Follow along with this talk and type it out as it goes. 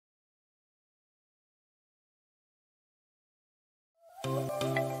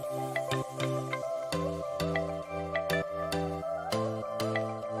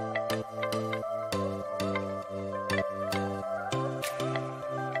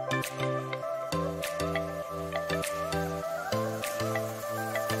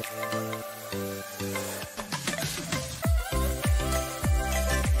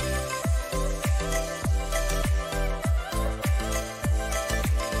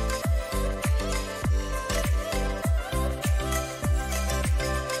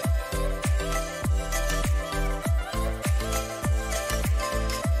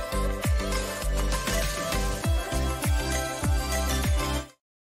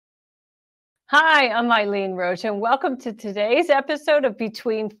Hi, I'm Eileen Roche, and welcome to today's episode of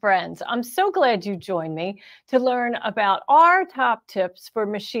Between Friends. I'm so glad you joined me to learn about our top tips for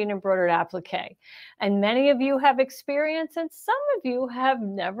machine embroidered applique. And many of you have experience, and some of you have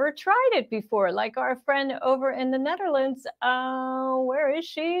never tried it before, like our friend over in the Netherlands. Where is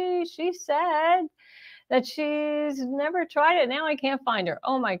she? She said that she's never tried it. Now I can't find her.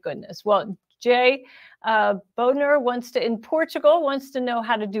 Oh my goodness. Well, Jay Bodner in Portugal wants to know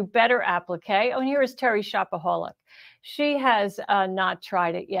how to do better applique. Oh, and here is Terry Shopaholic. She has not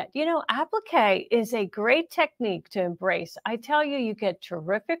tried it yet. You know, applique is a great technique to embrace. I tell you, you get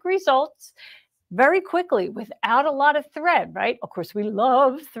terrific results very quickly without a lot of thread, right? Of course, we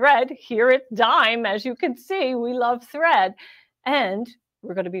love thread here at Dime. As you can see, we love thread. And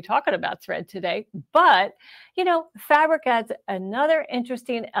we're going to be talking about thread today, but you know, fabric adds another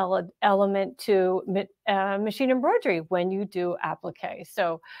interesting element to machine embroidery when you do applique.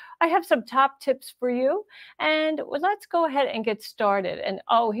 So I have some top tips for you, and let's go ahead and get started. And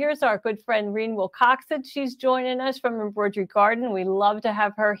oh, here's our good friend Reen Wilcoxon. She's joining us from Embroidery Garden. We love to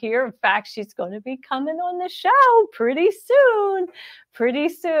have her here. In fact, she's going to be coming on the show pretty soon,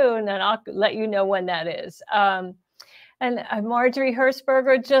 and I'll let you know when that is. And Marjorie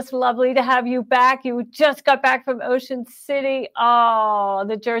Hershberger, just lovely to have you back. You just got back from Ocean City. Oh,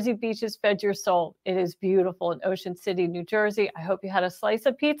 the Jersey beaches fed your soul. It is beautiful in Ocean City, New Jersey. I hope you had a slice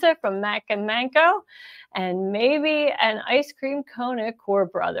of pizza from Mac and Manco and maybe an ice cream cone at Core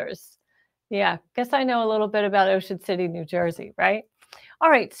Brothers. Yeah, guess I know a little bit about Ocean City, New Jersey, right? All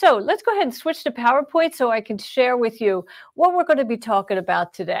right, so let's go ahead and switch to PowerPoint so I can share with you what we're going to be talking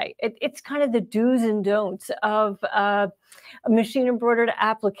about today. It's kind of the do's and don'ts of a machine embroidered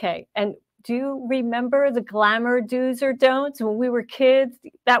applique. And do you remember the glamour do's or don'ts? When we were kids,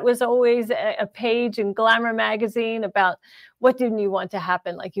 that was always a page in Glamour magazine about what didn't you want to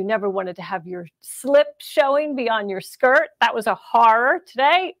happen. Like you never wanted to have your slip showing beyond your skirt. That was a horror.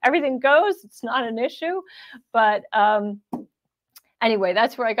 Today, everything goes. It's not an issue. But anyway,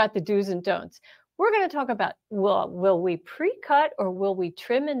 that's where I got the do's and don'ts. We're going to talk about, will we pre-cut or will we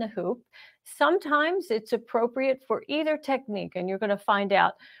trim in the hoop? Sometimes it's appropriate for either technique, and you're going to find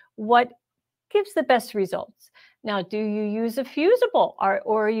out what gives the best results. Now, do you use a fusible, or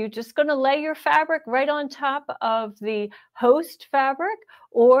are you just going to lay your fabric right on top of the host fabric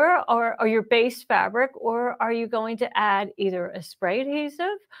or your base fabric, or are you going to add either a spray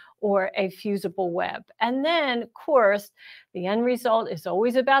adhesive or a fusible web? And then, of course, the end result is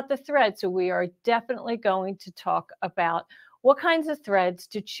always about the thread. So we are definitely going to talk about what kinds of threads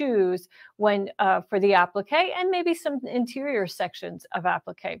to choose when for the applique, and maybe some interior sections of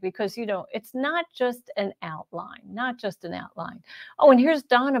applique, because you know it's not just an outline, Oh, and here's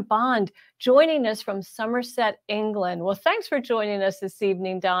Donna Bond joining us from Somerset, England. Well, thanks for joining us this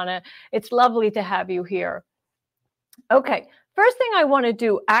evening, Donna. It's lovely to have you here. Okay. First thing I want to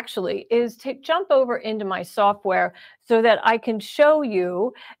do actually is to jump over into my software so that I can show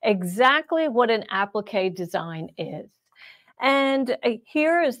you exactly what an applique design is. And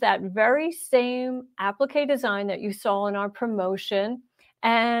here is that very same applique design that you saw in our promotion.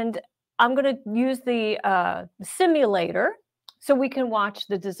 And I'm going to use the simulator so we can watch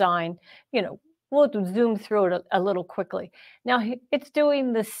the design. You know, we'll zoom through it a little quickly. Now, it's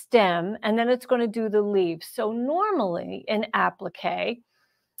doing the stem, and then it's going to do the leaves. So normally in applique,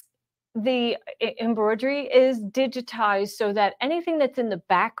 the embroidery is digitized so that anything that's in the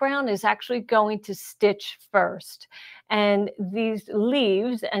background is actually going to stitch first. And these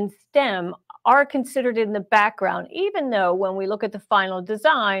leaves and stem are considered in the background, even though when we look at the final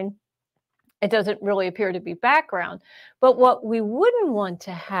design, it doesn't really appear to be background. But what we wouldn't want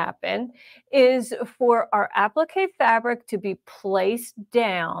to happen is for our applique fabric to be placed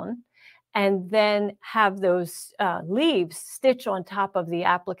down and then have those leaves stitch on top of the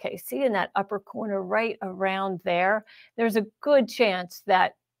applique. See in that upper corner right around there, there's a good chance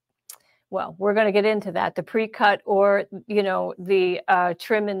that, well, we're going to get into that, the pre-cut or, you know, the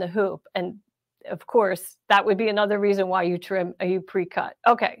trim in the hoop. And of course, that would be another reason why you trim, you pre-cut.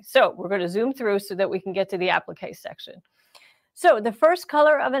 Okay, so we're going to zoom through so that we can get to the applique section. So the first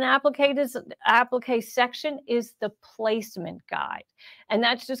color of an applique section is the placement guide. And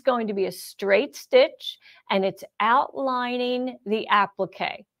that's just going to be a straight stitch, and it's outlining the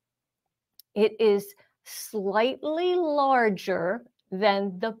applique. It is slightly larger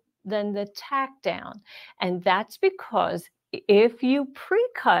than the tack down. And that's because if you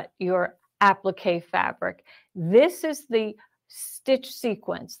pre-cut your applique fabric, this is the stitch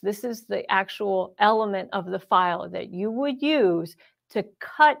sequence. This is the actual element of the file that you would use to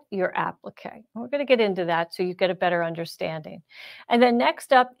cut your applique. We're going to get into that so you get a better understanding. And then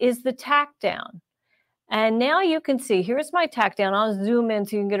next up is the tack down. And now you can see, here's my tack down. I'll zoom in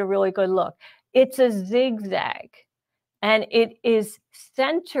so you can get a really good look. It's a zigzag. And it is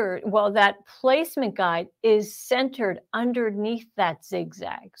centered, well, that placement guide is centered underneath that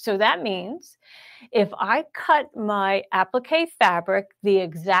zigzag. So that means if I cut my applique fabric the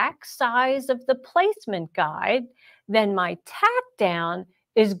exact size of the placement guide, then my tack down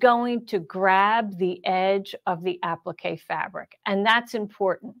is going to grab the edge of the applique fabric. And that's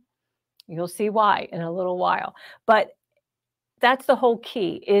important. You'll see why in a little while. But that's the whole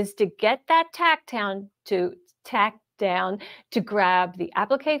key, is to get that tack down to grab the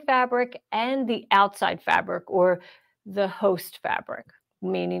applique fabric and the outside fabric, or the host fabric,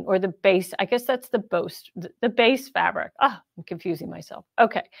 meaning, or the base, I guess that's the base fabric. Ah, I'm confusing myself.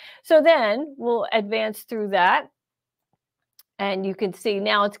 Okay, so then we'll advance through that. And you can see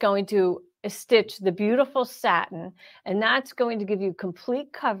now it's going to stitch the beautiful satin, and that's going to give you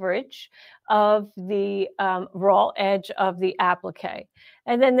complete coverage of the raw edge of the applique.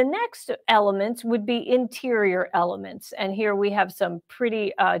 And then the next elements would be interior elements. And here we have some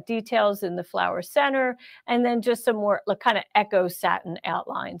pretty details in the flower center, and then just some more kind of echo satin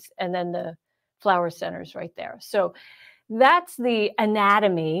outlines, and then the flower centers right there. So that's the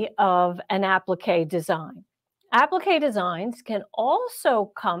anatomy of an applique design. Applique designs can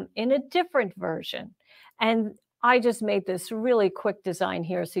also come in a different version. And I just made this really quick design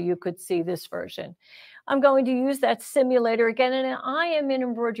here so you could see this version. I'm going to use that simulator again, and I am in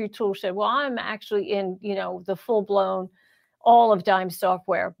Embroidery Toolshed. Well, I'm actually in, the full-blown, all of Dime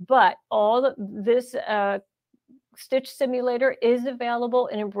software, but this Stitch Simulator is available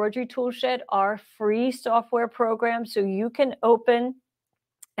in Embroidery Toolshed, our free software program, so you can open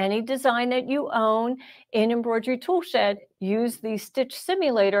any design that you own in Embroidery Toolshed, use the Stitch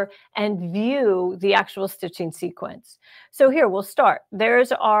Simulator and view the actual stitching sequence. So here we'll start.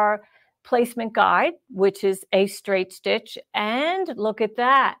 There's our placement guide, which is a straight stitch. And look at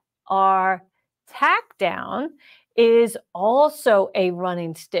that. Our tack down is also a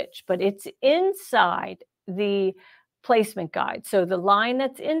running stitch, but it's inside the placement guide. So the line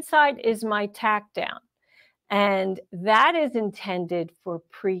that's inside is my tack down. And that is intended for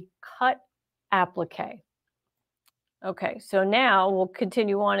pre-cut applique. Okay, so now we'll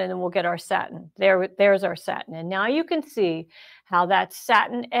continue on, and then we'll get our satin. There's our satin. And now you can see how that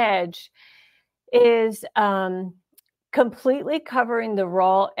satin edge is completely covering the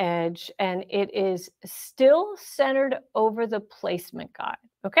raw edge, and it is still centered over the placement guide.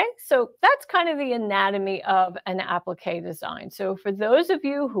 Okay, so that's kind of the anatomy of an applique design. So for those of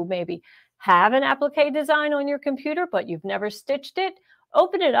you who maybe have an applique design on your computer, but you've never stitched it,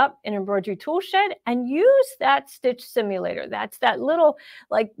 open it up in Embroidery Toolshed and use that Stitch Simulator. That's that little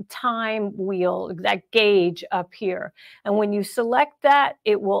time wheel, that gauge up here. And when you select that,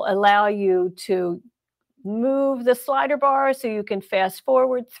 it will allow you to move the slider bar so you can fast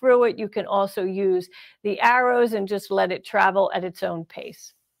forward through it. You can also use the arrows and just let it travel at its own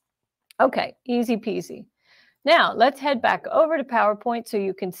pace. Okay, easy peasy. Now let's head back over to PowerPoint so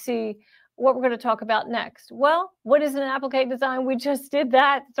you can see what we're going to talk about next. Well, what is an applique design? We just did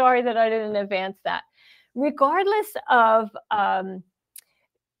that. Sorry that I didn't advance that. Regardless of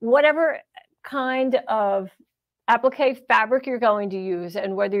whatever kind of applique fabric you're going to use,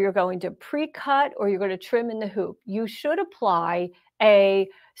 and whether you're going to pre-cut or you're going to trim in the hoop, you should apply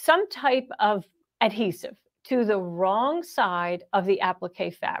some type of adhesive to the wrong side of the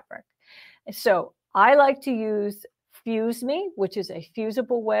applique fabric. So I like to use Fuse Me, which is a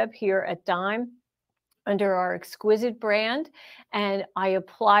fusible web here at Dime under our Exquisite brand, and I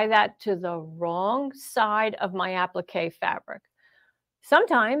apply that to the wrong side of my applique fabric.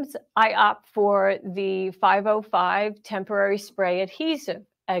 Sometimes I opt for the 505 temporary spray adhesive.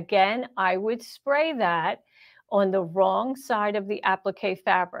 Again, I would spray that on the wrong side of the applique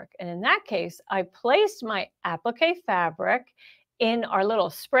fabric. And in that case, I place my applique fabric in our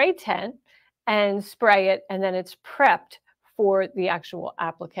little spray tent and spray it, and then it's prepped for the actual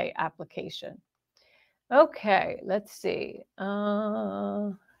applique application. Okay, let's see.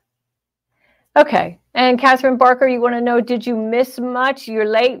 Okay. And Catherine Barker, you want to know, did you miss much? You're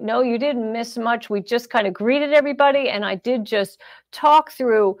late. No, you didn't miss much. We just kind of greeted everybody, and I did just talk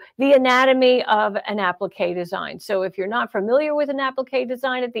through the anatomy of an applique design. So if you're not familiar with an applique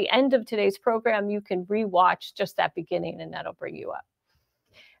design, at the end of today's program, you can rewatch just that beginning, and that'll bring you up.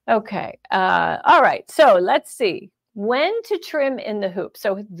 Okay. All right. So let's see. When to trim in the hoop.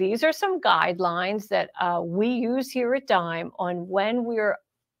 So these are some guidelines that we use here at Dime on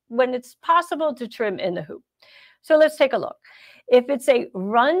when it's possible to trim in the hoop. So let's take a look. If it's a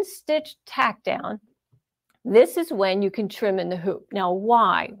run stitch tack down, this is when you can trim in the hoop. Now,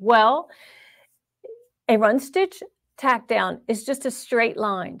 why? Well, a run stitch tack down is just a straight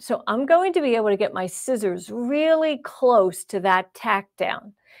line. So I'm going to be able to get my scissors really close to that tack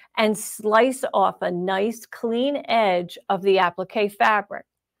down and slice off a nice clean edge of the applique fabric.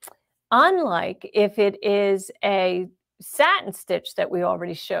 Unlike if it is a satin stitch that we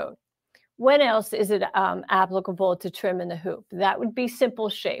already showed. When else is it applicable to trim in the hoop? That would be simple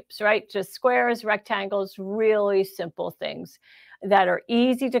shapes, right? Just squares, rectangles, really simple things that are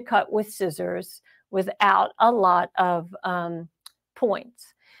easy to cut with scissors without a lot of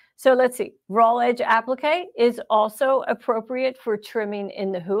points. So let's see, raw edge applique is also appropriate for trimming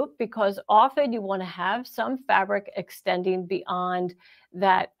in the hoop because often you want to have some fabric extending beyond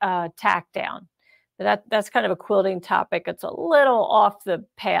that tack down. That's kind of a quilting topic. It's a little off the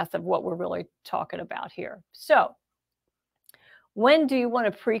path of what we're really talking about here. So when do you want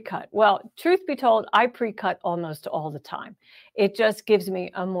to pre-cut? Well, truth be told, I pre-cut almost all the time. It just gives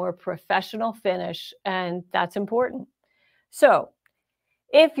me a more professional finish, and that's important. So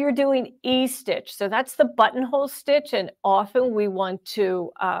if you're doing E-stitch, so that's the buttonhole stitch, and often we want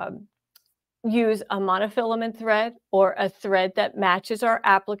to use a monofilament thread or a thread that matches our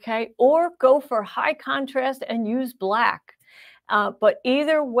applique, or go for high contrast and use black. But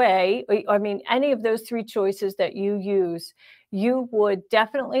either way, I mean, any of those three choices that you use, you would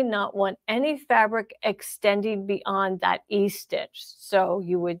definitely not want any fabric extending beyond that E-stitch. So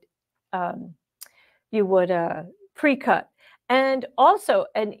you would pre-cut. And also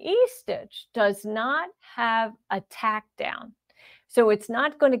an E-stitch does not have a tack down. So it's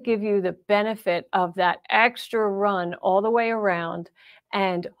not going to give you the benefit of that extra run all the way around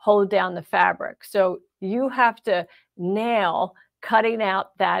and hold down the fabric. So you have to nail cutting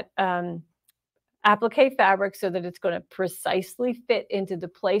out that applique fabric so that it's going to precisely fit into the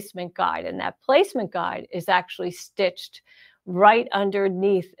placement guide. And that placement guide is actually stitched right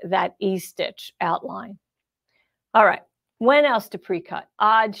underneath that E-stitch outline. All right. When else to pre-cut?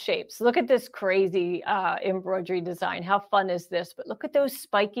 Odd shapes. Look at this crazy embroidery design. How fun is this? But look at those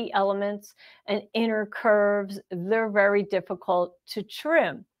spiky elements and inner curves. They're very difficult to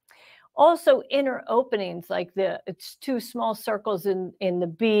trim. Also, inner openings like it's two small circles in the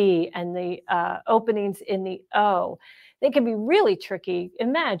B and the openings in the O. They can be really tricky.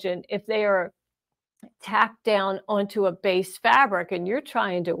 Imagine if they are tacked down onto a base fabric and you're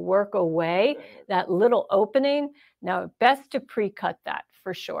trying to work away that little opening. Now, best to pre-cut that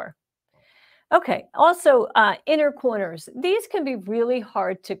for sure. Okay, also inner corners. These can be really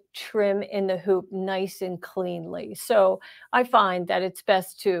hard to trim in the hoop nice and cleanly. So I find that it's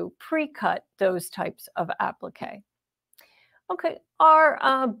best to pre-cut those types of applique. Okay,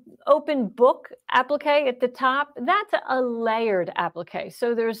 our open book applique at the top, that's a layered applique.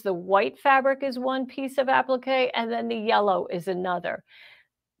 So there's the white fabric is one piece of applique, and then the yellow is another.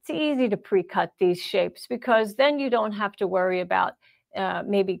 It's easy to pre-cut these shapes because then you don't have to worry about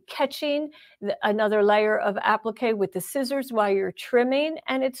maybe catching another layer of applique with the scissors while you're trimming,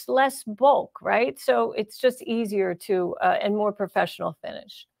 and it's less bulk, right? So it's just easier to and more professional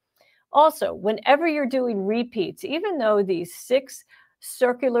finish. Also, whenever you're doing repeats, even though these 6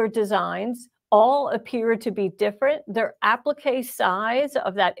 circular designs all appear to be different, their applique size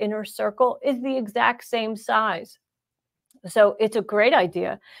of that inner circle is the exact same size. So it's a great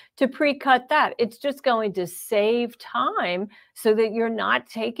idea to pre-cut that. It's just going to save time so that you're not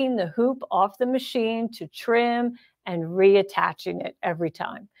taking the hoop off the machine to trim and reattaching it every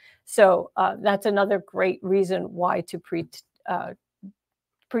time. So that's another great reason why to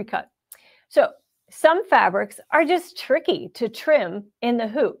pre-cut. So some fabrics are just tricky to trim in the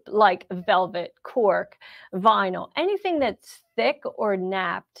hoop, like velvet, cork, vinyl, anything that's thick or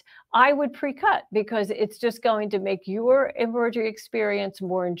napped. I would pre-cut because it's just going to make your embroidery experience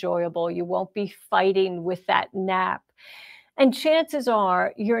more enjoyable. You won't be fighting with that nap. And chances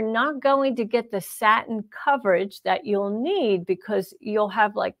are you're not going to get the satin coverage that you'll need because you'll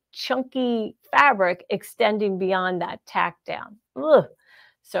have like chunky fabric extending beyond that tack down. Ugh.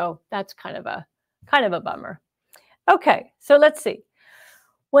 So that's kind of a Kind of a bummer. Okay, so let's see.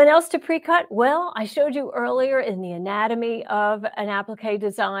 When else to pre-cut? Well, I showed you earlier in the anatomy of an applique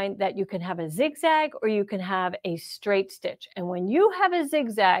design that you can have a zigzag or you can have a straight stitch. And when you have a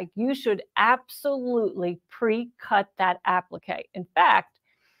zigzag, you should absolutely pre-cut that applique. In fact,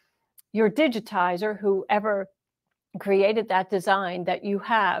 your digitizer, whoever created that design that you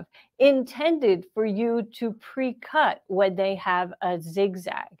have, intended for you to pre-cut when they have a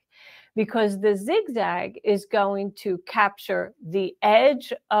zigzag, because the zigzag is going to capture the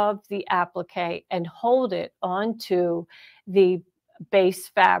edge of the applique and hold it onto the base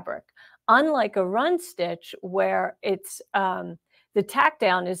fabric. Unlike a run stitch where it's the tack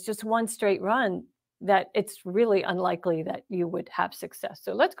down is just one straight run, that it's really unlikely that you would have success.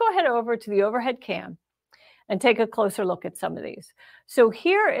 So let's go ahead over to the overhead cam and take a closer look at some of these. So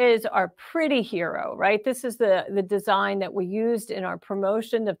here is our pretty hero, right? This is the design that we used in our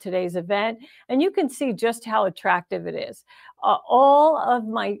promotion of today's event. And you can see just how attractive it is. All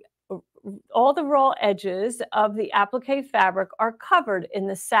the raw edges of the applique fabric are covered in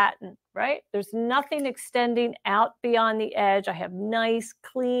the satin, right? There's nothing extending out beyond the edge. I have nice,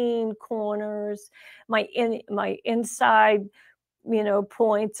 clean corners. My inside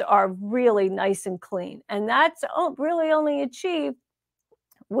points are really nice and clean. And that's really only achieved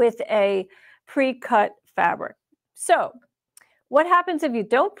with a pre-cut fabric. So what happens if you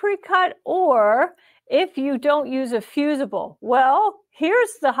don't pre-cut or if you don't use a fusible? Well,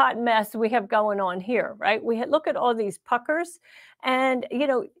 here's the hot mess we have going on here, right? Look at all these puckers and,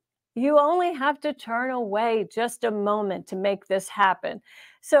 you only have to turn away just a moment to make this happen.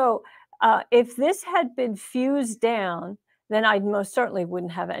 So if this had been fused down, then I most certainly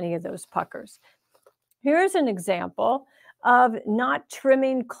wouldn't have any of those puckers. Here's an example of not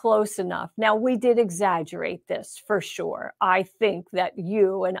trimming close enough. Now, we did exaggerate this for sure. I think that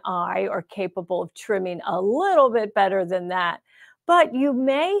you and I are capable of trimming a little bit better than that, but you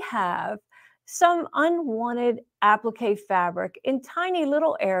may have some unwanted applique fabric in tiny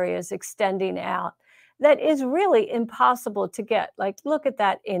little areas extending out that is really impossible to get. Like, look at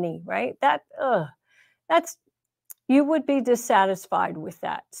that innie, right? That's you would be dissatisfied with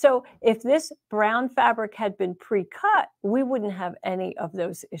that. So if this brown fabric had been pre-cut, we wouldn't have any of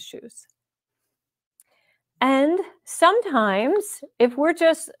those issues. And sometimes if we're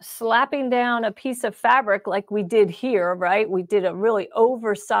just slapping down a piece of fabric like we did here, right? We did a really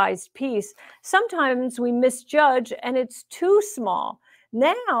oversized piece. Sometimes we misjudge and it's too small.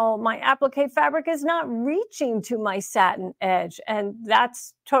 Now my applique fabric is not reaching to my satin edge, and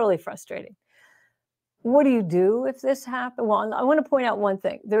that's totally frustrating. What do you do if this happened? Well, I want to point out one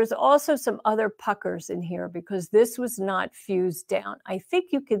thing. There's also some other puckers in here because this was not fused down. I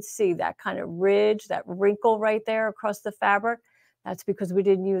think you can see that kind of ridge, that wrinkle right there across the fabric. That's because we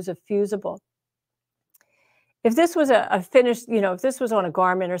didn't use a fusible. If this was a finished, if this was on a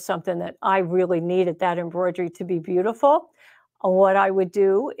garment or something that I really needed that embroidery to be beautiful, what I would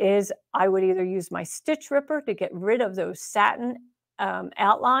do is I would either use my stitch ripper to get rid of those satin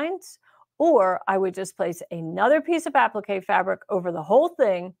outlines, or I would just place another piece of applique fabric over the whole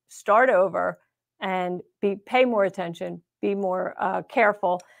thing, start over, and pay more attention, be more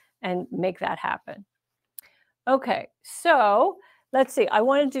careful, and make that happen. Okay, so let's see. I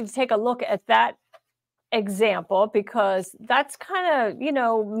wanted you to take a look at that example because that's kind of,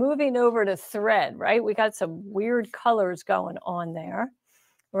 moving over to thread, right? We got some weird colors going on there,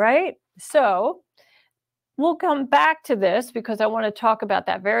 right? So we'll come back to this because I want to talk about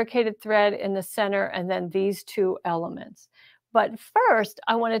that variegated thread in the center and then these two elements. But first,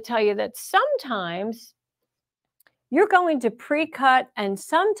 I want to tell you that sometimes you're going to pre-cut and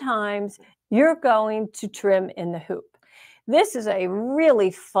sometimes you're going to trim in the hoop. This is a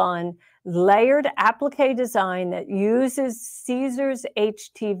really fun layered applique design that uses Caesar's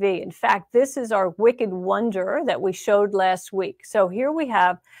HTV. In fact, this is our Wicked Wonder that we showed last week. So here we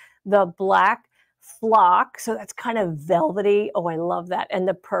have the black flock, so that's kind of velvety. Oh, I love that. And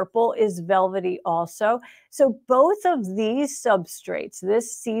the purple is velvety also. So both of these substrates,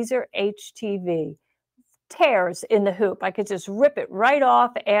 this Caesar HTV, tears in the hoop. I could just rip it right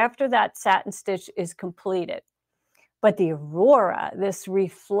off after that satin stitch is completed. But the Aurora, this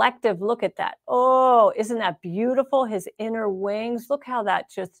reflective, look at that. Oh, isn't that beautiful? His inner wings. Look how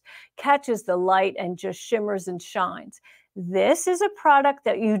that just catches the light and just shimmers and shines. This is a product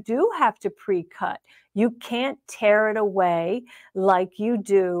that you do have to pre-cut. You can't tear it away like you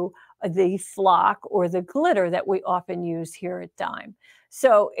do the flock or the glitter that we often use here at Dime.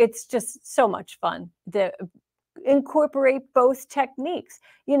 So it's just so much fun to incorporate both techniques.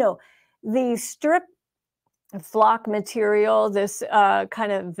 The strip flock material, this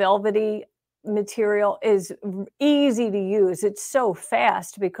kind of velvety material is easy to use. It's so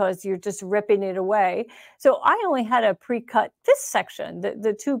fast because you're just ripping it away. So I only had to pre-cut this section,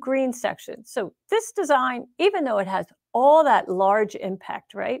 the two green sections. So this design, even though it has all that large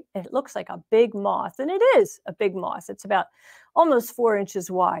impact, right? It looks like a big moth, and it is a big moth. It's about almost 4 inches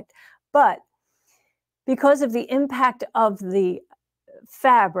wide. But because of the impact of the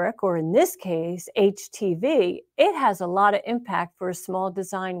fabric, or in this case, HTV, it has a lot of impact for a small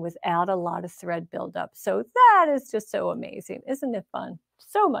design without a lot of thread buildup. So that is just so amazing. Isn't it fun?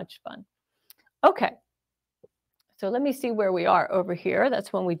 So much fun. Okay. So let me see where we are over here.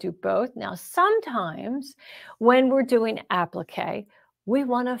 That's when we do both. Now, sometimes when we're doing applique, we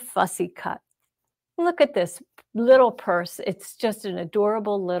want a fussy cut. Look at this little purse. It's just an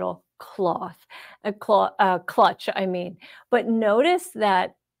adorable little clutch, I mean. But notice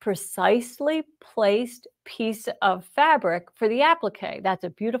that precisely placed piece of fabric for the applique. That's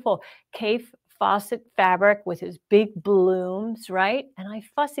a beautiful Kaffe Fassett fabric with his big blooms, right? And I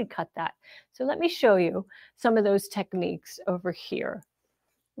fussy cut that. So let me show you some of those techniques over here.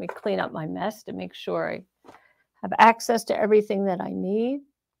 Let me clean up my mess to make sure I have access to everything that I need.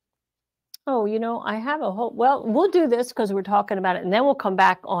 Oh, you know, I have a whole, well, we'll do this because we're talking about it, and then we'll come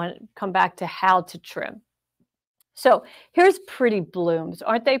back to how to trim. So here's pretty blooms.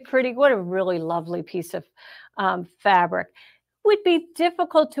 Aren't they pretty? What a really lovely piece of fabric. Would be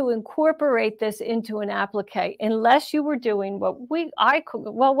difficult to incorporate this into an applique unless you were doing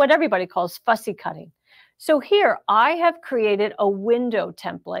what everybody calls fussy cutting. So here I have created a window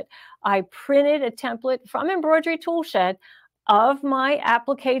template. I printed a template from Embroidery Toolshed of my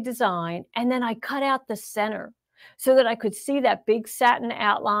applique design, and then I cut out the center so that I could see that big satin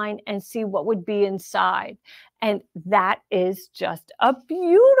outline and see what would be inside. And that is just a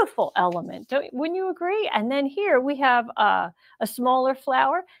beautiful element. Wouldn't you agree? And then here we have a smaller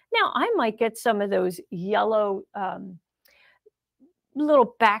flower. Now I might get some of those yellow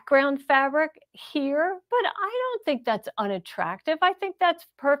little background fabric here, but I don't think that's unattractive. I think that's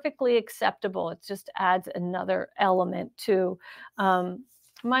perfectly acceptable. It just adds another element to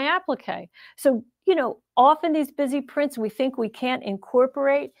my applique. So, you know, often these busy prints we think we can't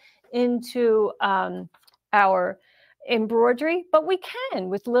incorporate into our embroidery, but we can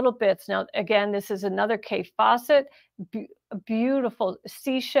with little bits. Now, again, this is another Kaffe Fassett, beautiful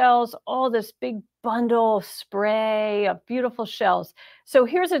seashells, all this big bundle spray of beautiful shells. So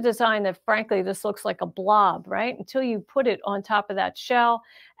here's a design that, frankly, this looks like a blob, right? Until you put it on top of that shell.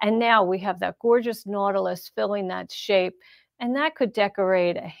 And now we have that gorgeous nautilus filling that shape. And that could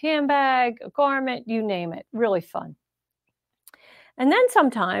decorate a handbag, a garment, you name it. Really fun. And then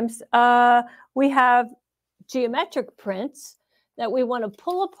sometimes we have geometric prints that we want to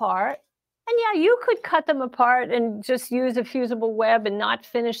pull apart. And yeah, you could cut them apart and just use a fusible web and not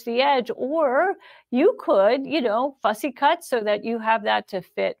finish the edge. Or you could, you know, fussy cut so that you have that to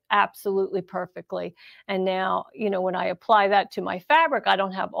fit absolutely perfectly. And now, you know, when I apply that to my fabric, I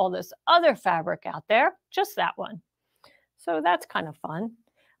don't have all this other fabric out there, just that one. So that's kind of fun.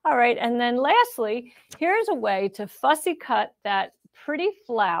 All right, and then lastly, here's a way to fussy cut that pretty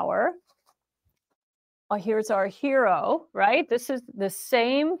flower. Oh, here's our hero, right? This is the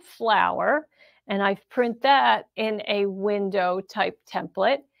same flower, and I've print that in a window type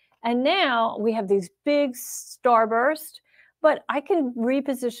template. And now we have these big starburst, but I can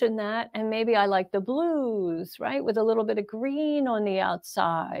reposition that, and maybe I like the blues, right? With a little bit of green on the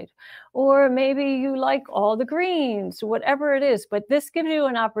outside. Or maybe you like all the greens, whatever it is. But this gives you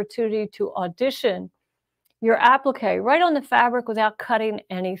an opportunity to audition your applique right on the fabric without cutting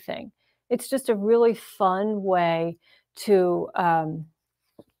anything. It's just a really fun way to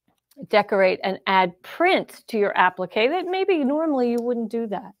decorate and add print to your applique that maybe normally you wouldn't do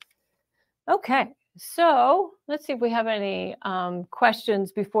that. Okay, so let's see if we have any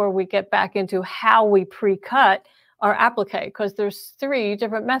questions before we get back into how we pre-cut our applique, because there's 3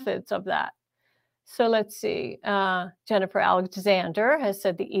 different methods of that. So let's see. Jennifer Alexander has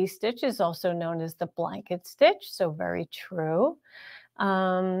said the E-stitch is also known as the blanket stitch, so very true.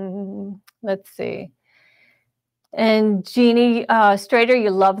 Let's see. And Jeannie Strader, you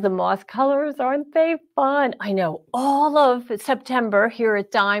love the moth colors, aren't they fun? I know. All of September here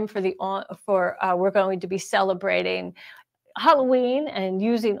at Dime we're going to be celebrating Halloween and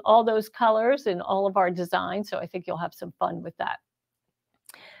using all those colors in all of our designs. So I think you'll have some fun with that.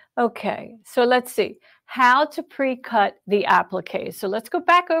 Okay, so let's see how to pre-cut the applique. So let's go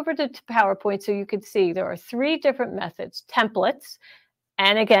back over to PowerPoint so you can see there are 3 different methods: templates.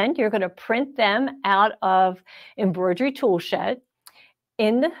 And again, you're going to print them out of Embroidery Toolshed.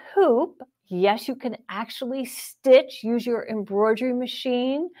 In the hoop, Yes, you can actually stitch, use your embroidery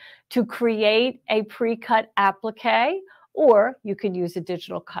machine to create a pre-cut applique, or you can use a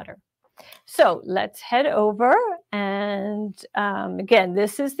digital cutter. So let's head over, and again,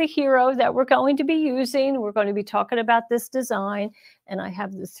 this is the hero that we're going to be using. We're going to be talking about this design, and I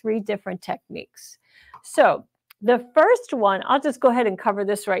have the 3 different techniques. So the first one, I'll just go ahead and cover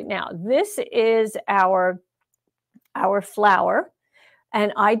this right now. This is our flower,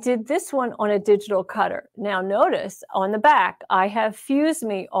 and I did this one on a digital cutter. Now notice on the back, I have Fuse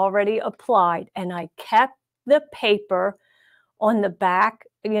Me already applied, and I kept the paper on the back,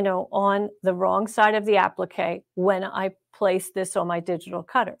 you know, on the wrong side of the applique when I placed this on my digital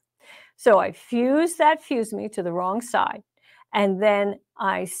cutter. So I fuse Me to the wrong side, and then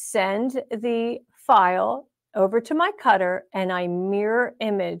I send the file over to my cutter, and I mirror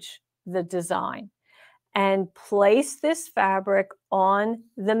image the design and place this fabric on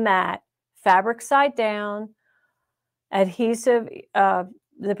the mat, fabric side down, adhesive,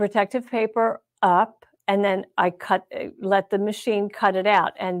 the protective paper up, and then I let the machine cut it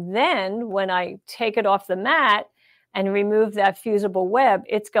out. And then when I take it off the mat and remove that fusible web,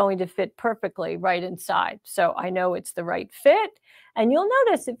 it's going to fit perfectly right inside. So I know it's the right fit. And you'll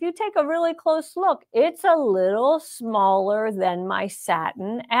notice if you take a really close look, it's a little smaller than my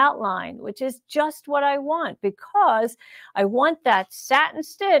satin outline, which is just what I want, because I want that satin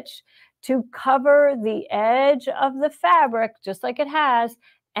stitch to cover the edge of the fabric, just like it has,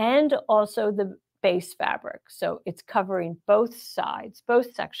 and also the base fabric. So it's covering both sides,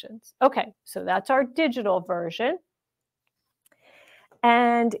 both sections. Okay, so that's our digital version.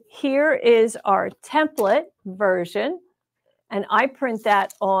 And here is our template version. And I print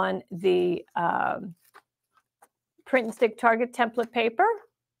that on the print and stick Target template paper.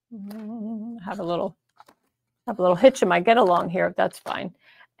 Have a little hitch in my get along here. That's fine.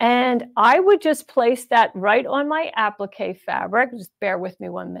 And I would just place that right on my applique fabric. Just bear with me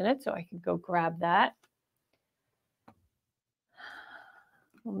 1 minute so I can go grab that.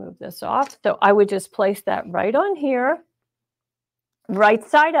 We'll move this off. So I would just place that right on here, right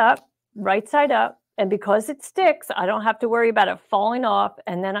side up, right side up. And because it sticks, I don't have to worry about it falling off.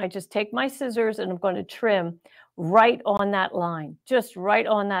 And then I just take my scissors and I'm going to trim right on that line, just right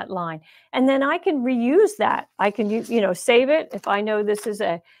on that line. And then I can reuse that. I can use, save it if I know this is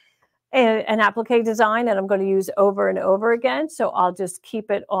an applique design that I'm going to use over and over again. So I'll just keep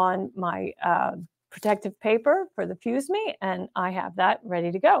it on my protective paper for the Fuse Me, and I have that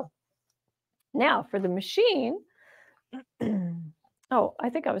ready to go. Now for the machine. Oh, I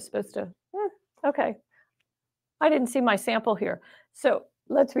think I was supposed to. Okay. I didn't see my sample here. So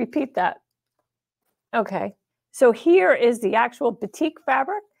let's repeat that. Okay. So here is the actual batik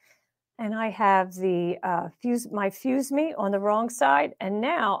fabric, and I have the my Fuse Me on the wrong side. And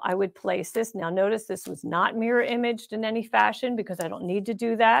now I would place this. Now notice this was not mirror imaged in any fashion because I don't need to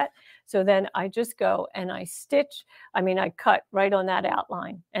do that. So then I just go and I cut right on that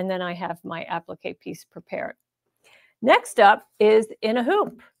outline, and then I have my applique piece prepared. Next up is in a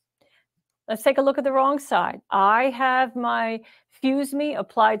hoop. Let's take a look at the wrong side. I have my Fuse Me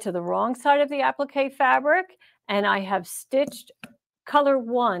applied to the wrong side of the applique fabric, and I have stitched color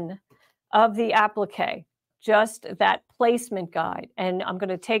 1 of the applique, just that placement guide. And I'm going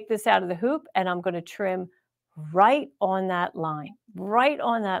to take this out of the hoop, and I'm going to trim right on that line, right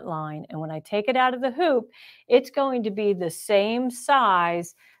on that line. And when I take it out of the hoop, it's going to be the same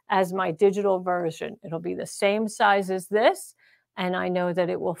size as my digital version. It'll be the same size as this, and I know that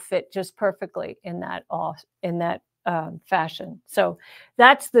it will fit just perfectly in that fashion. So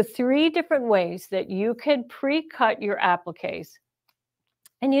that's the 3 different ways that you can pre-cut your appliques.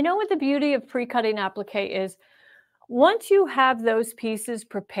 And you know what the beauty of pre-cutting applique is? Once you have those pieces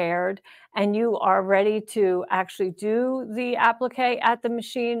prepared and you are ready to actually do the applique at the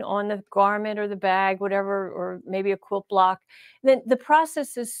machine on the garment or the bag, whatever, or maybe a quilt block, then the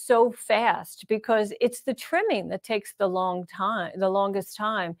process is so fast because it's the trimming that takes the longest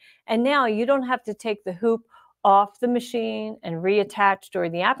time. And now you don't have to take the hoop off the machine and reattach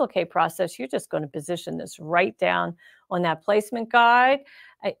during the applique process. You're just going to position this right down on that placement guide.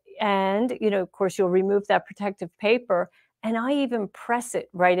 And, of course, you'll remove that protective paper. And I even press it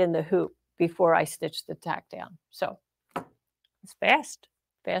right in the hoop before I stitch the tack down. So it's fast,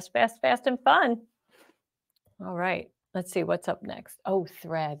 fast, fast, fast, and fun. All right. Let's see what's up next. Oh,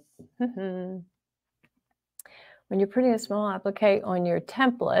 thread. When you're putting a small applique on your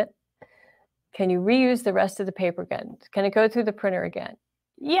template, can you reuse the rest of the paper again? Can it go through the printer again?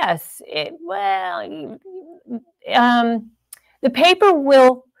 Yes. The paper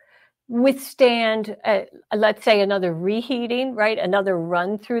will withstand, let's say, another reheating, right? Another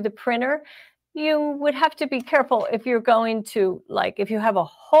run through the printer. You would have to be careful if you're going to, like, if you have a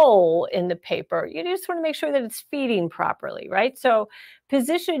hole in the paper, you just want to make sure that it's feeding properly, right? So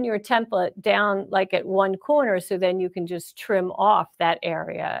position your template down like at one corner, so then you can just trim off that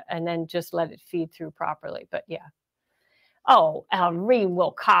area and then just let it feed through properly. But yeah. Oh, Alreen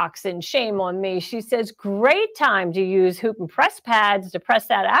Wilcoxon, shame on me. She says, great time to use hoop and press pads to press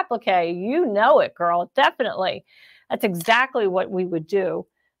that applique. You know it, girl, definitely. That's exactly what we would do.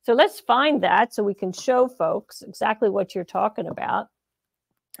 So let's find that so we can show folks exactly what you're talking about.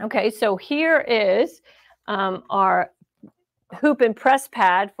 Okay, so here is our hoop and press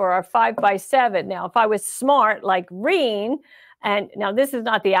pad for our 5x7. Now, if I was smart like Reen, and now this is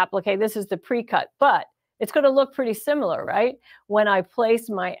not the applique, this is the pre-cut, but it's going to look pretty similar, right? When I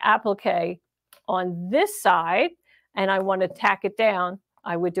place my applique on this side and I want to tack it down,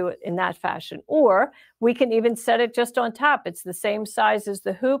 I would do it in that fashion. Or we can even set it just on top. It's the same size as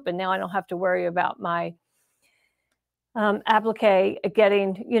the hoop, and now I don't have to worry about my applique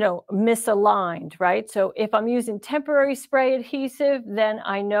getting, misaligned, right? So if I'm using temporary spray adhesive, then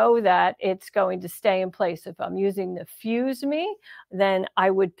I know that it's going to stay in place. If I'm using the Fuse Me, then I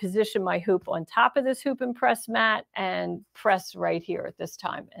would position my hoop on top of this hoop and press mat and press right here at this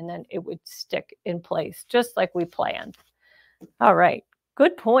time, and then it would stick in place just like we planned. All right,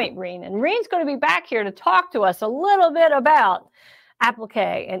 good point, Reen. And Reen's going to be back here to talk to us a little bit about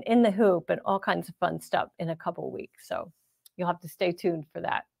applique and in the hoop and all kinds of fun stuff in a couple of weeks. So you'll have to stay tuned for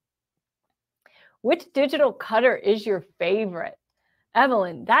that. Which digital cutter is your favorite?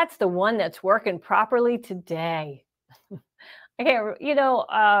 Evelyn, that's the one that's working properly today. Okay,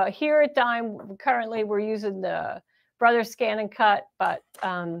 here at Dime, currently we're using the Brother Scan and Cut, but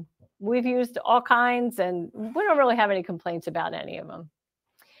we've used all kinds and we don't really have any complaints about any of them.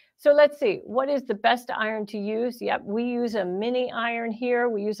 So let's see, what is the best iron to use? Yep, we use a mini iron here.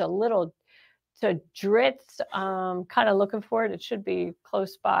 We use a little Dritz, kind of looking for it. It should be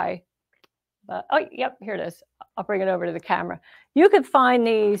close by. But, oh, yep, here it is. I'll bring it over to the camera. You can find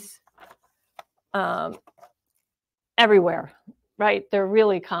these everywhere, right? They're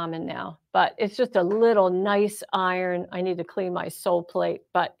really common now, but it's just a little nice iron. I need to clean my sole plate,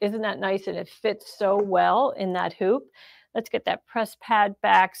 but isn't that nice? And it fits so well in that hoop. Let's get that press pad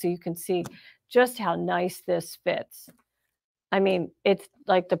back so you can see just how nice this fits. I mean, it's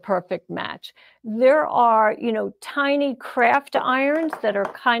like the perfect match. There are, tiny craft irons that are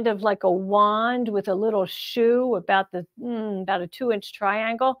kind of like a wand with a little shoe about a 2-inch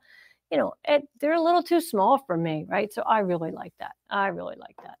triangle. They're a little too small for me, right? So I really like that. I really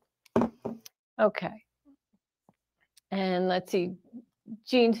like that. Okay. And let's see.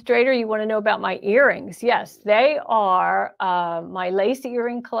 Jean Strader, you want to know about my earrings? Yes, they are my lace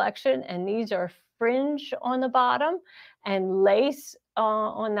earring collection, and these are fringe on the bottom and lace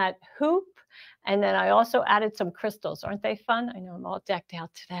on that hoop. And then I also added some crystals. Aren't they fun? I know I'm all decked out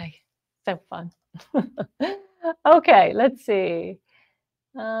today. So fun. Okay, let's see.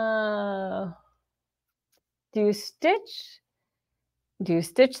 Do you stitch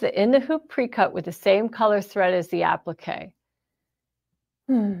the in the hoop pre-cut with the same color thread as the applique?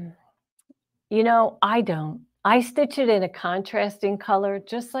 I don't. I stitch it in a contrasting color,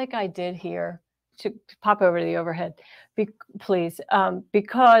 just like I did here. To pop over to the overhead, please,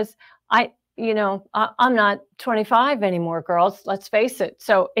 because I'm not 25 anymore, girls. Let's face it.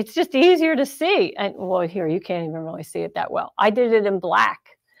 So it's just easier to see. And well, here you can't even really see it that well. I did it in black.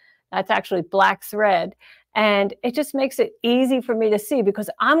 That's actually black thread, and it just makes it easy for me to see because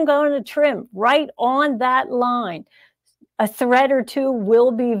I'm going to trim right on that line. A thread or two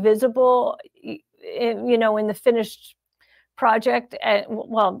will be visible, in the finished project,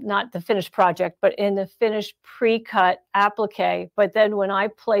 well, not the finished project, but in the finished pre-cut applique. But then when I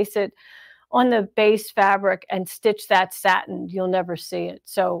place it on the base fabric and stitch that satin, you'll never see it.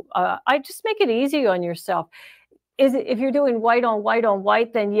 So I just make it easy on yourself. If you're doing white on white on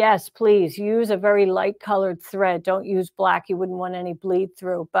white, then yes, please use a very light colored thread. Don't use black. You wouldn't want any bleed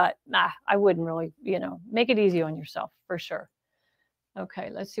through, but I wouldn't really, make it easy on yourself for sure. Okay,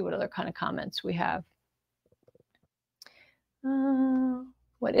 let's see what other kind of comments we have.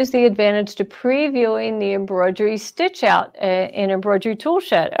 What is the advantage to previewing the embroidery stitch out in Embroidery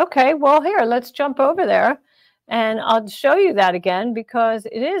Toolshed? Okay, well, here, let's jump over there and I'll show you that again because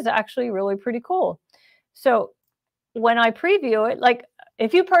it is actually really pretty cool. So when I preview it, like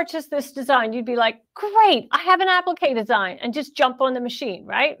if you purchase this design, you'd be like, great, I have an applique design, and just jump on the machine,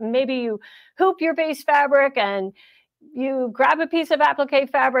 right? Maybe you hoop your base fabric and you grab a piece of applique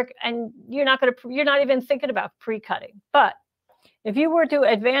fabric and you're not even thinking about pre-cutting. But If you were to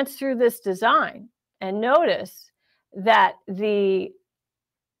advance through this design and notice that the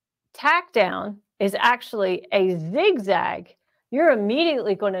tack down is actually a zigzag, you're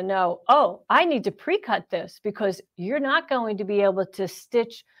immediately going to know, oh, I need to pre-cut this, because you're not going to be able to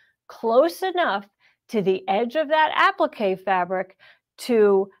stitch close enough to the edge of that applique fabric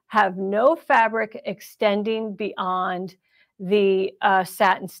to have no fabric extending beyond the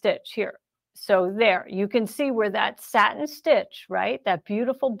satin stitch here. So there, you can see where that satin stitch, right, that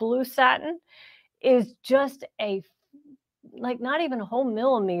beautiful blue satin, is just like not even a whole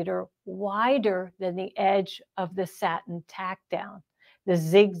millimeter wider than the edge of the satin tack down, the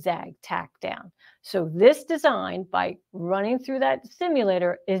zigzag tack down. So this design, by running through that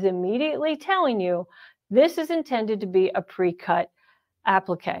simulator, is immediately telling you this is intended to be a pre-cut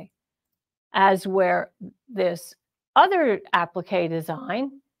applique, as where this other applique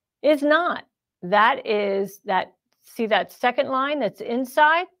design is not. That is that, see that second line that's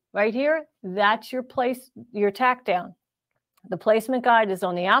inside right here? That's your tack down. The placement guide is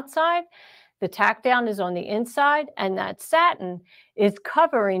on the outside, the tack down is on the inside, and that satin is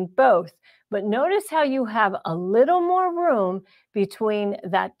covering both. But notice how you have a little more room between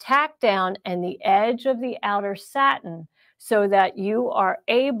that tack down and the edge of the outer satin, so that you are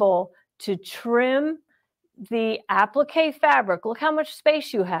able to trim the applique fabric. Look how much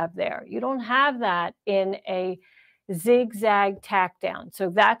space you have there. You don't have that in a zigzag tack down. So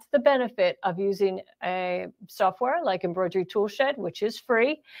that's the benefit of using a software like Embroidery Toolshed, which is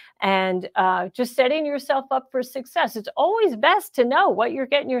free, and just setting yourself up for success. It's always best to know what you're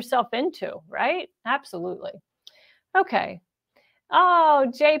getting yourself into, right? Absolutely. Okay.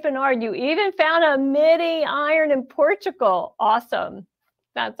 Oh, J. Bernard, you even found a midi iron in Portugal. Awesome.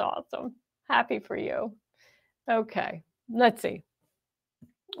 That's awesome. Happy for you. Okay, let's see.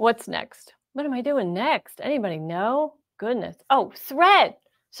 What's next? What am I doing next? Anybody know? Goodness. Oh, thread.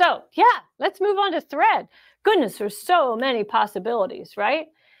 So yeah, let's move on to thread. Goodness, there's so many possibilities, right?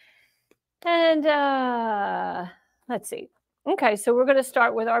 And let's see. Okay, so we're going to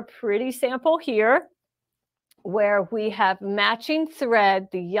start with our pretty sample here, where we have matching thread.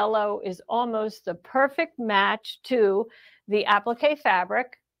 The yellow is almost the perfect match to the applique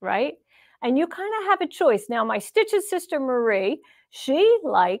fabric, right? And you kind of have a choice. Now, my Stitches sister Marie, she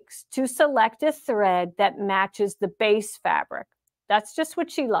likes to select a thread that matches the base fabric. That's just what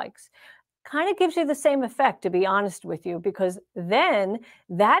she likes. Kind of gives you the same effect, to be honest with you, because then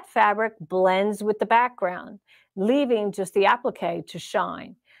that fabric blends with the background, leaving just the applique to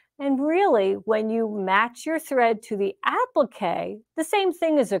shine. And really, when you match your thread to the applique, the same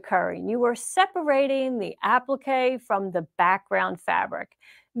thing is occurring. You are separating the applique from the background fabric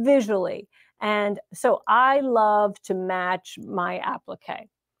visually. And so I love to match my applique.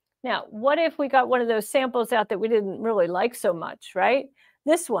 Now, what if we got one of those samples out that we didn't really like so much, right?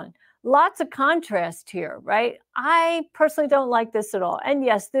 This one, lots of contrast here, right? I personally don't like this at all. And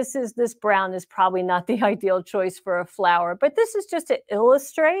yes, this brown is probably not the ideal choice for a flower, but this is just to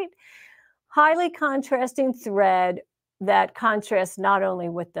illustrate highly contrasting thread that contrasts not only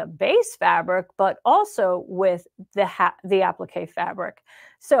with the base fabric, but also with the applique fabric.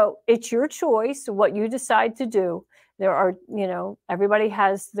 So it's your choice what you decide to do. There are, everybody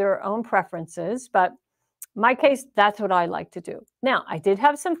has their own preferences, but in my case, that's what I like to do. Now, I did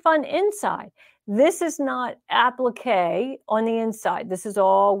have some fun inside. This is not applique on the inside. This is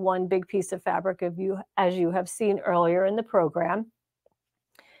all one big piece of fabric, as you have seen earlier in the program.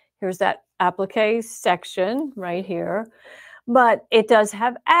 Here's that applique section right here. But it does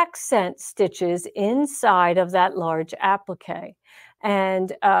have accent stitches inside of that large applique.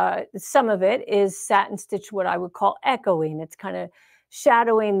 And some of it is satin stitch, what I would call echoing. It's kind of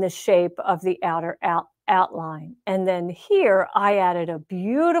shadowing the shape of the outer outline. And then here I added a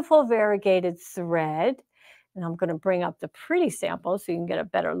beautiful variegated thread. And I'm going to bring up the pretty sample so you can get a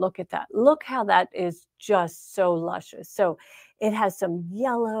better look at that. Look how that is just so luscious. So it has some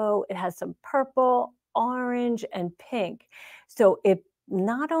yellow, it has some purple, orange, and pink. So it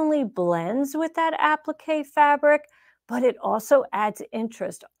not only blends with that applique fabric, but it also adds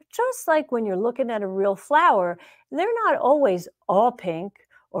interest. Just like when you're looking at a real flower, they're not always all pink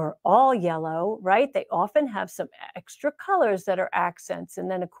or all yellow, right? They often have some extra colors that are accents. And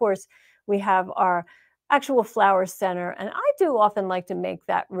then, of course, we have our actual flower center. And I do often like to make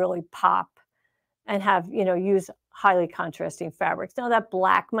that really pop and have, use highly contrasting fabrics. Now that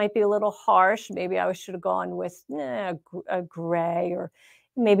black might be a little harsh. Maybe I should have gone with a gray or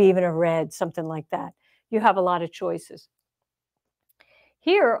maybe even a red, something like that. You have a lot of choices.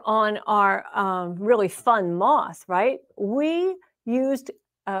 Here on our really fun moth, right? We used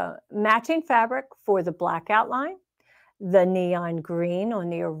matching fabric for the black outline, the neon green on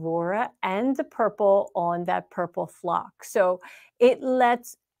the Aurora and the purple on that purple flock. So it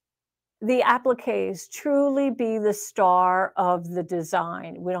lets the appliques truly be the star of the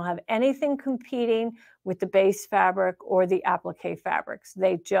design. We don't have anything competing with the base fabric or the applique fabrics.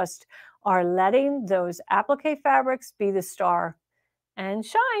 They just are letting those applique fabrics be the star and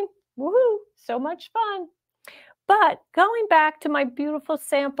shine. Woohoo! So much fun. But going back to my beautiful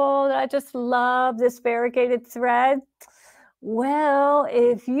sample, I just love this variegated thread. Well,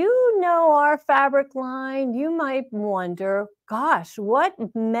 if you know our fabric line, you might wonder, gosh, what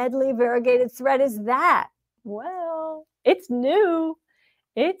medley variegated thread is that? Well, it's new.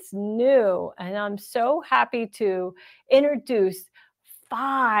 It's new. And I'm so happy to introduce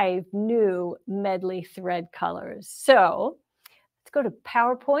 5 new medley thread colors. So let's go to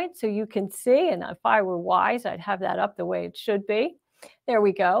PowerPoint so you can see. And if I were wise, I'd have that up the way it should be. There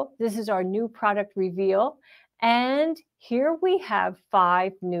we go. This is our new product reveal. And here we have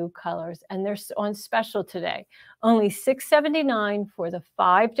 5 new colors, and they're on special today. Only $6.79 for the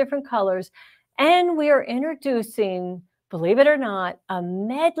 5 different colors. And we are introducing, believe it or not, a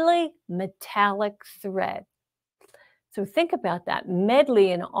medley metallic thread. So think about that. Medley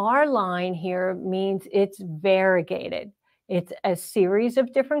in our line here means it's variegated. It's a series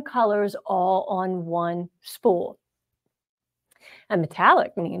of different colors all on one spool. And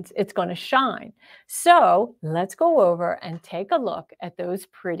metallic means it's going to shine. So let's go over and take a look at those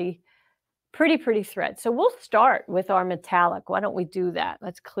pretty threads. So we'll start with our metallic. Why don't we do that?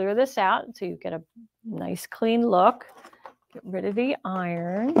 Let's clear this out so you get a nice clean look. Get rid of the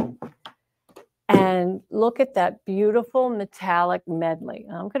iron. And look at that beautiful metallic medley.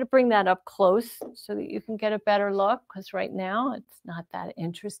 I'm going to bring that up close so that you can get a better look, because right now it's not that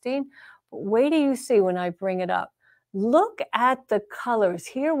interesting. But wait till you see when I bring it up. Look at the colors.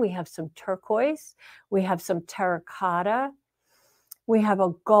 Here we have some turquoise, we have some terracotta, we have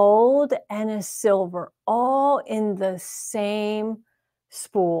a gold and a silver, all in the same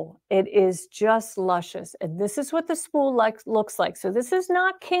spool. It is just luscious. And this is what the spool looks like. So this is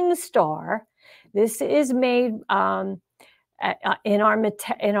not King Star. This is made in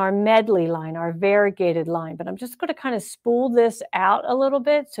our medley line, our variegated line. But I'm just going to kind of spool this out a little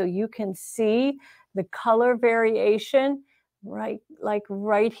bit so you can see the color variation. Right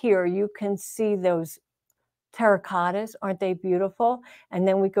here, you can see those terracottas. Aren't they beautiful? And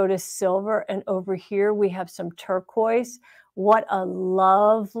then we go to silver, and over here we have some turquoise. What a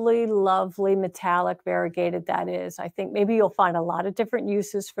lovely, lovely metallic variegated that is. I think maybe you'll find a lot of different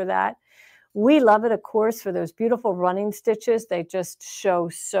uses for that. We love it, of course, for those beautiful running stitches. They just show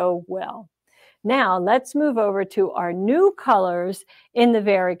so well. Now let's move over to our new colors in the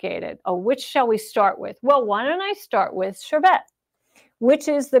variegated. Oh, which shall we start with? Well, why don't I start with Sherbet, which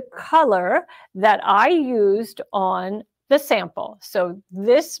is the color that I used on the sample. So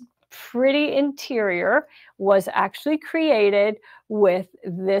this pretty interior was actually created with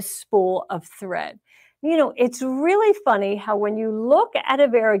this spool of thread. You know, it's really funny how when you look at a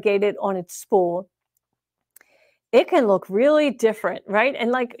variegated on its spool, it can look really different, right?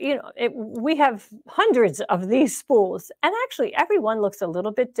 And like, you know, we have hundreds of these spools, and actually everyone looks a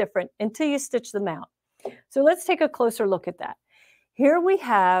little bit different until you stitch them out. So let's take a closer look at that. Here we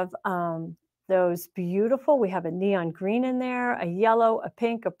have those beautiful, we have a neon green in there, a yellow, a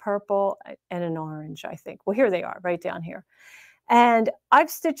pink, a purple, and an orange, I think. Well, here they are, right down here. And I've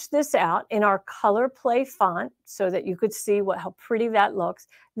stitched this out in our Color Play font so that you could see how pretty that looks.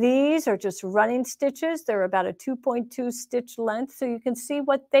 These are just running stitches. They're about a 2.2 stitch length, so you can see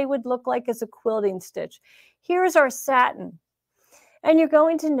what they would look like as a quilting stitch. Here's our satin. And you're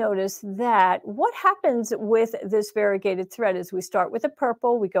going to notice that what happens with this variegated thread is we start with a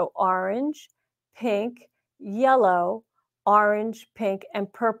purple, we go orange, pink, yellow, orange, pink,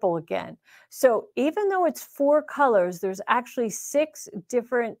 and purple again. So even though it's 4 colors, there's actually 6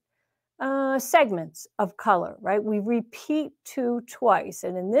 different segments of color, right? We repeat 2 twice.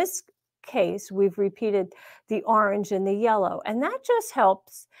 And in this case, we've repeated the orange and the yellow. And that just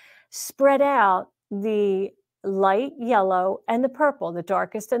helps spread out the light yellow and the purple, the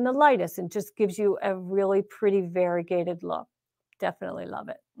darkest and the lightest, and just gives you a really pretty variegated look. Definitely love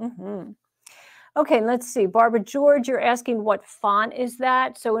it. Okay, let's see. Barbara George, you're asking what font is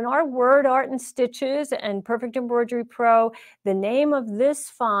that? So in our Word Art and Stitches and Perfect Embroidery Pro, the name of this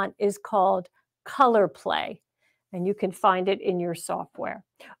font is called Color Play, and you can find it in your software.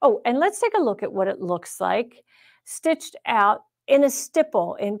 Oh, and let's take a look at what it looks like stitched out in a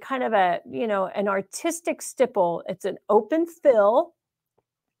stipple, in kind of a, you know, an artistic stipple. It's an open fill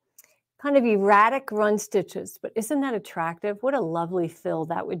kind of erratic run stitches, but isn't that attractive? What a lovely fill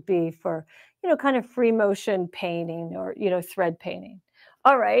that would be for, kind of free motion painting or, thread painting.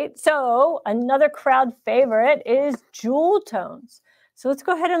 All right, so another crowd favorite is jewel tones. So let's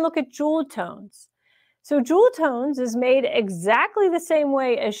go ahead and look at jewel tones. So jewel tones is made exactly the same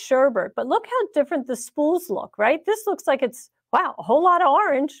way as sherbet, but look how different the spools look, right? This looks like it's, wow, a whole lot of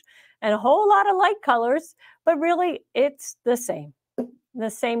orange and a whole lot of light colors, but really it's the same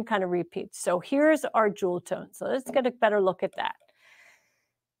kind of repeats. So here's our jewel tone. So let's get a better look at that.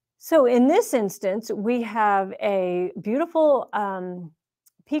 So in this instance, we have a beautiful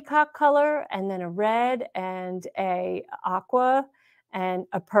peacock color, and then a red and a aqua and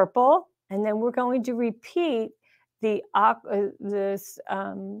a purple. And then we're going to repeat the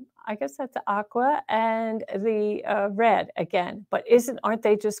I guess that's the aqua and the red again. But aren't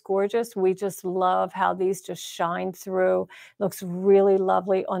they just gorgeous? We just love how these just shine through. Looks really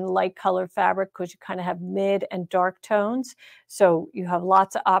lovely on light color fabric because you kind of have mid and dark tones. So you have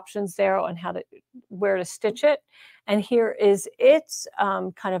lots of options there on where to stitch it. And here is its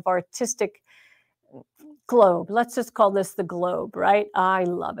kind of artistic globe. Let's just call this the globe, right? I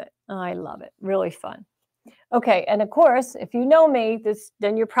love it. I love it. Really fun. Okay, and of course, if you know me,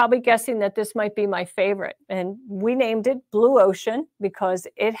 then you're probably guessing that this might be my favorite. And we named it Blue Ocean because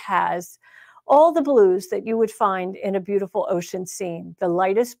it has all the blues that you would find in a beautiful ocean scene. The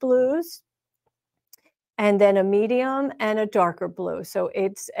lightest blues, and then a medium and a darker blue. So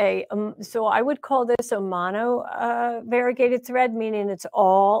it's so I would call this a mono variegated thread, meaning it's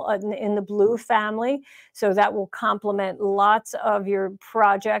all in the blue family. So that will complement lots of your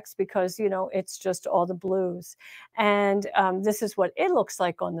projects because, it's just all the blues. And this is what it looks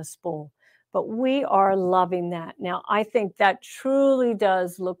like on the spool. But we are loving that. Now, I think that truly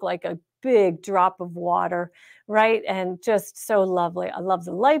does look like a big drop of water, right? And just so lovely. I love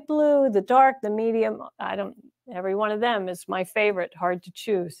the light blue, the dark, the medium. Every one of them is my favorite, hard to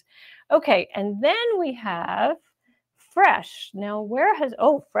choose. Okay, and then we have Fresh. Now,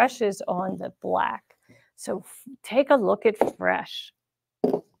 Fresh is on the black. So take a look at Fresh.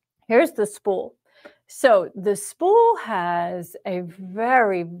 Here's the spool. So the spool has a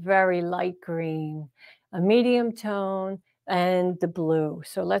very, very light green, a medium tone, and the blue.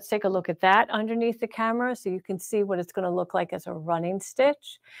 So let's take a look at that underneath the camera so you can see what it's going to look like as a running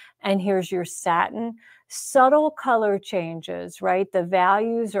stitch. And here's your satin. Subtle color changes, right? The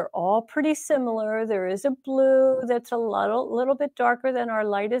values are all pretty similar. There is a blue that's a little bit darker than our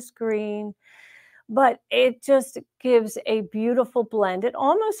lightest green, but it just gives a beautiful blend. It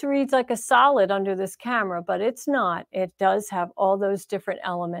almost reads like a solid under this camera, but it's not. It does have all those different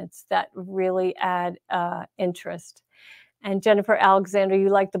elements that really add interest. And Jennifer Alexander, you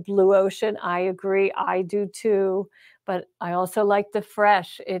like the Blue Ocean. I agree. I do too. But I also like the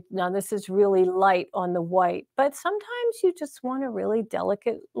Fresh. Now this is really light on the white, but sometimes you just want a really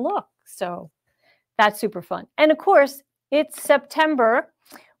delicate look. So that's super fun. And of course, it's September,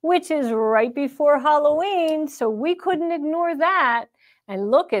 which is right before Halloween. So we couldn't ignore that. And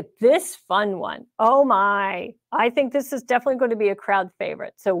look at this fun one. Oh my, I think this is definitely going to be a crowd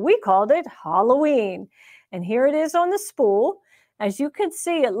favorite. So we called it Halloween. And here it is on the spool. As you can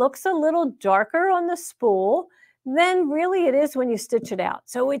see, it looks a little darker on the spool than really it is when you stitch it out.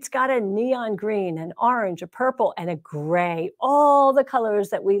 So it's got a neon green, an orange, a purple, and a gray, all the colors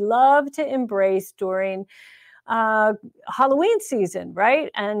that we love to embrace during Halloween season,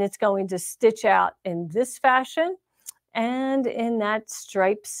 right? And it's going to stitch out in this fashion and in that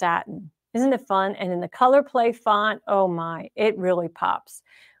striped satin. Isn't it fun? And in the color play font, oh my, it really pops.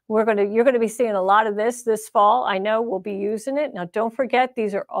 You're going to be seeing a lot of this fall. I know we'll be using it. Now, don't forget,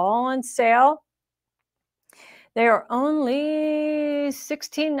 these are all on sale. They are only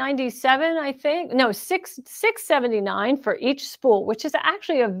 $16.97, I think. No, $6.79 for each spool, which is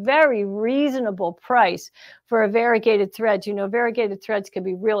actually a very reasonable price for a variegated thread. Variegated threads can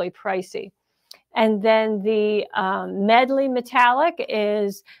be really pricey. And then the medley metallic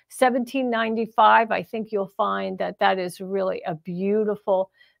is $17.95. I think you'll find that is really a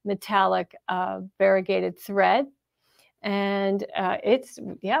beautiful metallic variegated thread. And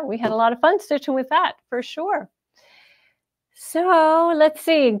we had a lot of fun stitching with that for sure. So let's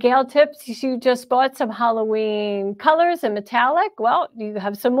see, Gail Tips, you just bought some Halloween colors and metallic. Well, you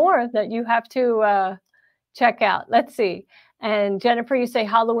have some more that you have to check out. Let's see. And Jennifer, you say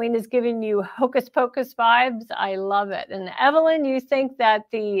Halloween is giving you hocus pocus vibes. I love it. And Evelyn, you think that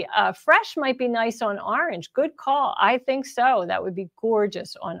the Fresh might be nice on orange. Good call. I think so. That would be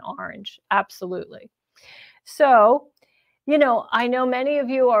gorgeous on orange. Absolutely. So You know, I know many of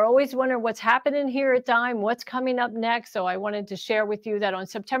you are always wondering what's happening here at Dime, what's coming up next. So I wanted to share with you that on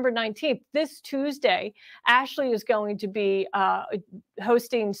September 19th, this Tuesday, Ashley is going to be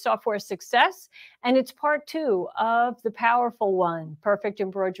hosting Software Success, and it's part 2 of the powerful one, Perfect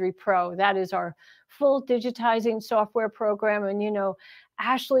Embroidery Pro. That is our full digitizing software program. And, you know,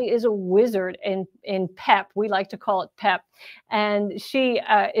 Ashley is a wizard in PEP. We like to call it PEP. And she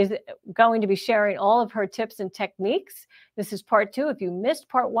is going to be sharing all of her tips and techniques. This is part 2. If you missed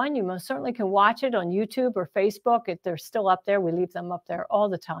part 1, you most certainly can watch it on YouTube or Facebook. If they're still up there, we leave them up there all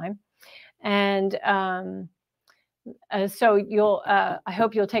the time. And so you'll, I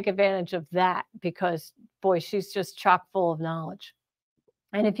hope you'll take advantage of that, because boy, she's just chock full of knowledge.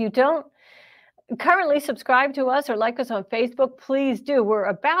 And if you don't currently subscribe to us or like us on Facebook, please do. We're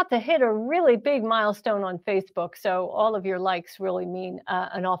about to hit a really big milestone on Facebook, so all of your likes really mean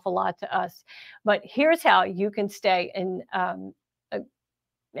an awful lot to us. But here's how you can stay and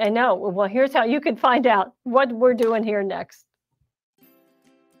here's how you can find out what we're doing here next.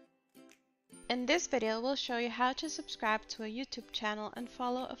 In this video, we'll show you how to subscribe to a YouTube channel and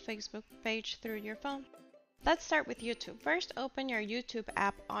follow a Facebook page through your phone. Let's start with YouTube. First, open your YouTube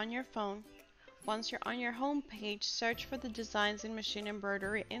app on your phone. Once you're on your home page, search for the Designs in Machine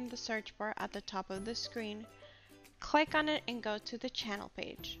Embroidery in the search bar at the top of the screen. Click on it and go to the channel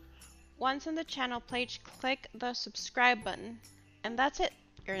page. Once on the channel page, click the subscribe button, and that's it.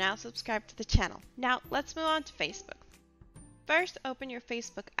 You're now subscribed to the channel. Now let's move on to Facebook. First, open your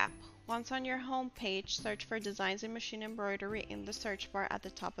Facebook app. Once on your home page, search for Designs in Machine Embroidery in the search bar at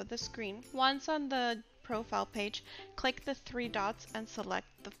the top of the screen. Once on the profile page, click the 3 dots and select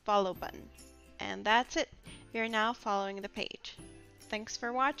the follow button. And that's it. You're now following the page. Thanks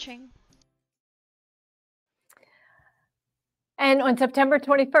for watching. And on September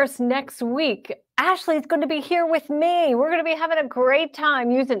 21st, next week, Ashley's going to be here with me. We're going to be having a great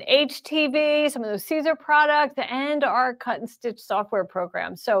time using HTV, some of those Caesar products, and our cut and stitch software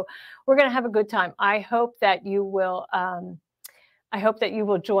program. So we're going to have a good time. I hope that you will. I hope that you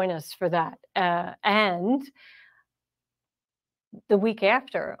will join us for that. And the week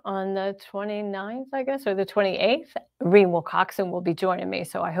after, on the 29th, I guess, or the 28th, Reem Wilcoxon will be joining me.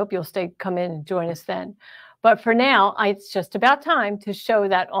 So I hope you'll come in and join us then. But for now, it's just about time to show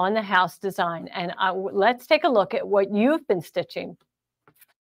that on the house design. And let's take a look at what you've been stitching.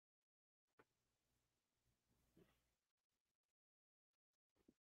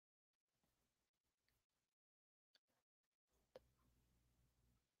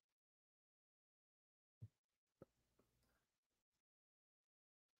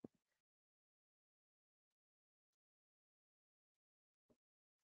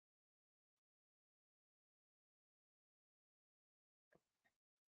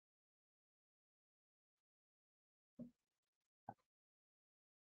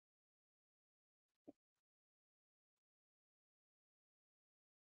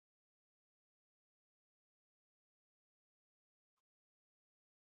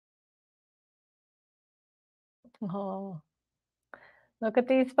 Oh, look at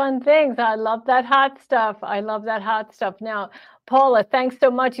these fun things. I love that hot stuff. I love that hot stuff. Now, Paula, thanks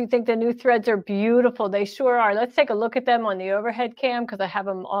so much. You think the new threads are beautiful. They sure are. Let's take a look at them on the overhead cam, because I have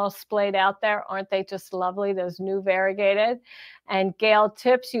them all splayed out there. Aren't they just lovely, those new variegated? And Gail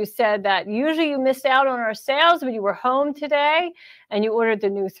Tips, you said that usually you missed out on our sales, but you were home today and you ordered the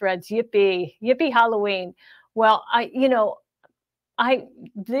new threads. Yippee, yippee Halloween. Well,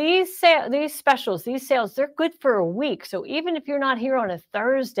 these specials, these sales, they're good for a week. So even if you're not here on a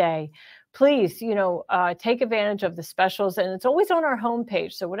Thursday, please, take advantage of the specials. And it's always on our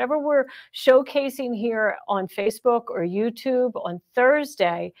homepage. So whatever we're showcasing here on Facebook or YouTube on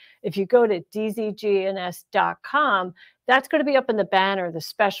Thursday, if you go to dzgns.com, that's going to be up in the banner, the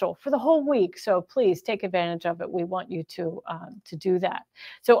special for the whole week. So please take advantage of it. We want you to do that.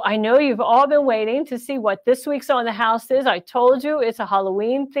 So I know you've all been waiting to see what this week's on the house is. I told you it's a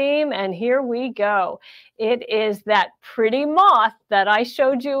Halloween theme, and here we go. It is that pretty moth that I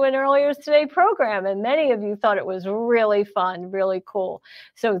showed you in earlier today's program, and many of you thought it was really fun, really cool.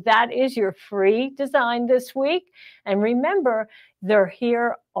 So that is your free design this week. And remember, they're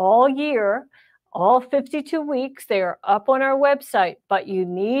here all year. All 52 weeks, they are up on our website, but you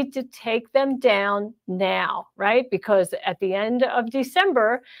need to take them down now, right? Because at the end of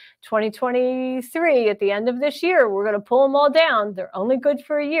December 2023, at the end of this year, we're going to pull them all down. They're only good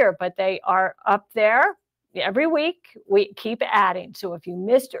for a year, but they are up there every week. We keep adding. So if you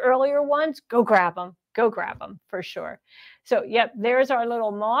missed earlier ones, go grab them. Go grab them for sure. So, yep, there's our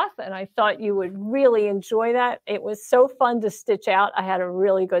little moth, and I thought you would really enjoy that. It was so fun to stitch out. I had a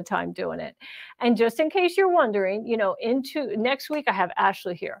really good time doing it. And just in case you're wondering, into next week, I have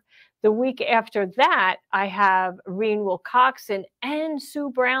Ashley here. The week after that, I have Reen Wilcoxon and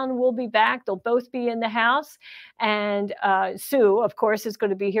Sue Brown will be back. They'll both be in the house. And Sue, of course, is going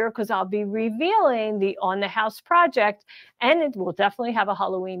to be here because I'll be revealing the On the House project, and it will definitely have a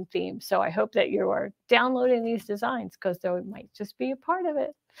Halloween theme. So I hope that you are downloading these designs because they might just be a part of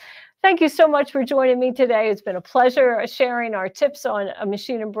it. Thank you so much for joining me today. It's been a pleasure sharing our tips on a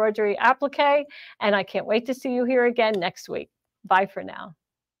machine embroidery applique, and I can't wait to see you here again next week. Bye for now.